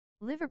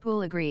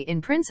Liverpool agree in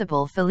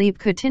principle Philippe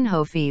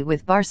Coutinho fee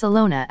with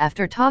Barcelona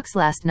after talks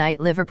last night.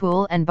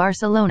 Liverpool and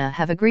Barcelona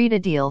have agreed a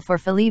deal for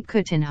Philippe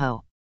Coutinho.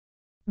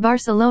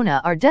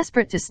 Barcelona are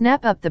desperate to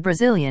snap up the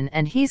Brazilian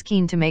and he's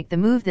keen to make the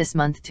move this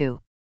month too.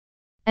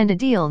 And a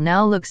deal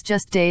now looks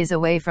just days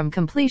away from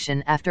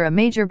completion after a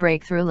major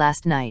breakthrough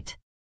last night.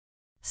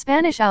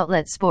 Spanish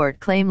outlet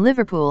Sport claim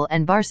Liverpool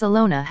and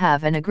Barcelona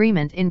have an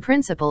agreement in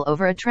principle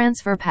over a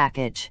transfer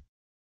package.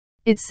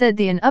 It said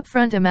an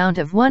upfront amount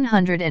of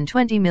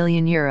 €120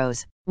 million,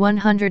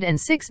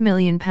 £106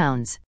 million,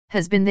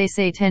 has been. They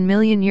say €10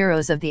 million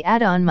of the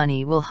add-on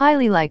money will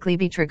highly likely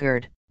be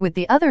triggered, with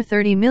the other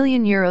 €30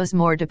 million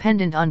more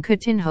dependent on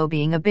Coutinho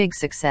being a big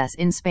success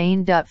in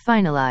Spain.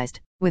 Finalized,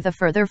 with a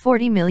further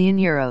 €40 million,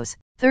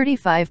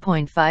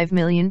 £35.5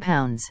 million,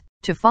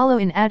 to follow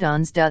in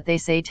add-ons. They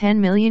say €10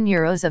 million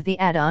of the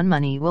add-on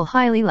money will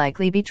highly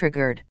likely be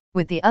triggered,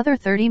 with the other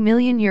 €30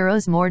 million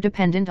more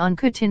dependent on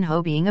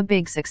Coutinho being a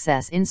big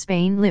success in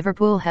Spain.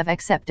 Liverpool have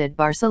accepted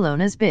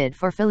Barcelona's bid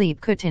for Philippe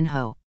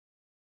Coutinho.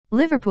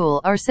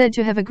 Liverpool are said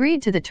to have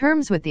agreed to the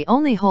terms, with the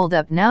only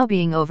hold-up now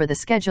being over the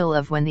schedule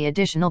of when the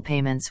additional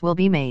payments will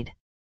be made.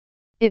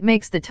 It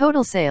makes the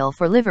total sale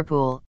for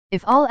Liverpool,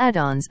 if all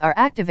add-ons are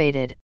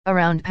activated,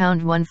 around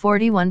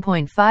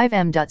 £141.5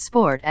 million.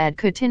 Sport add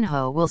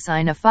Coutinho will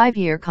sign a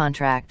 5-year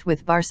contract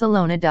with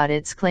Barcelona.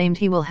 It's claimed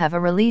he will have a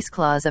release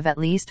clause of at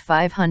least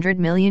 €500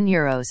 million,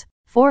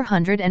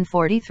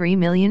 £443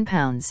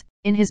 million,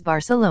 in his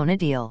Barcelona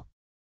deal.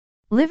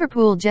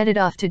 Liverpool jetted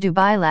off to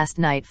Dubai last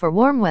night for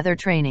warm weather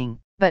training,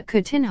 but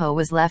Coutinho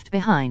was left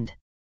behind.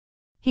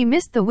 He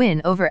missed the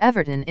win over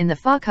Everton in the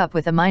FA Cup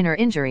with a minor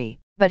injury,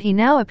 but he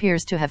now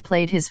appears to have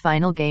played his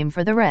final game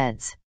for the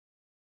Reds.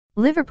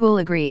 Liverpool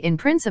agree in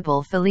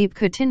principle Philippe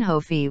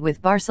Coutinho fee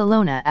with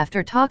Barcelona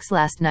after talks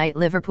last night.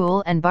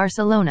 Liverpool and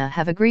Barcelona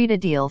have agreed a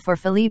deal for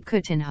Philippe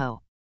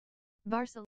Coutinho.